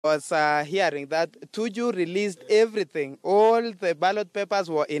was hearing that Tuju released everything. All the ballot papers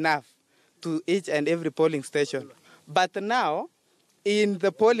were enough to each and every polling station. But now, in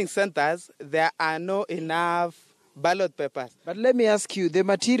the polling centers, there are no enough ballot papers. But let me ask you, the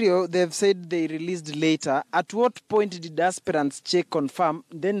material they've said they released later, at what point did aspirants check, confirm,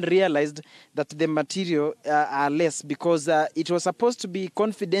 then realized that the material are less? Because it was supposed to be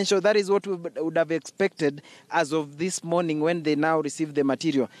confidential. That is what we would have expected as of this morning when they now received the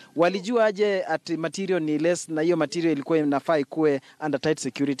material. Walijua aje at material ni less na hiyo material ilikuwa inafaa ikuwe under tight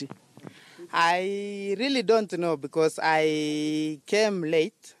security? I really don't know because I came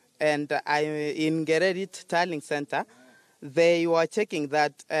late. And in Gererit Tallying Center, they were checking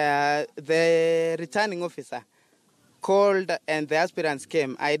that the returning officer called and the aspirants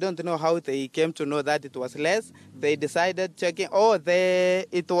came. I don't know how they came to know that it was less. They decided checking.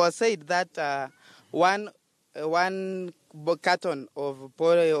 It was said that one carton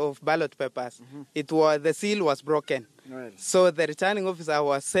of ballot papers, the seal was broken. Right. So the returning officer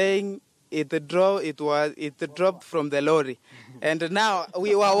was saying it dropped from the lorry. And now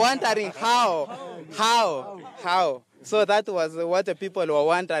we were wondering how. So that was what the people were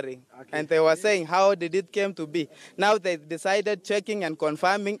wondering. Okay. And they were saying, how did it came to be? Now they decided checking and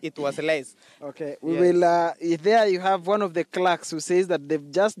confirming it was less. Okay, we will, there you have one of the clerks who says that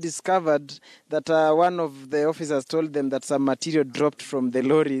they've just discovered that one of the officers told them that some material dropped from the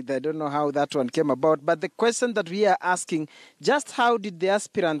lorry. They don't know how that one came about. But the question that we are asking, just how did the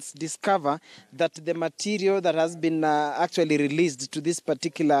aspirants discover that the material that has been actually released to this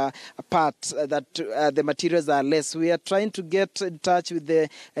particular part, that the materials are less? We are trying to get in touch with the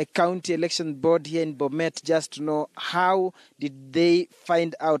county election board here in Bomet just to know how did they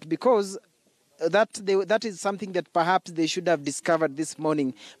find out, because that is something that perhaps they should have discovered this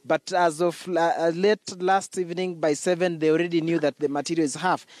morning. But as of late last evening by 7, they already knew that the material is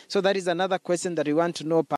half. So that is another question that we want to know.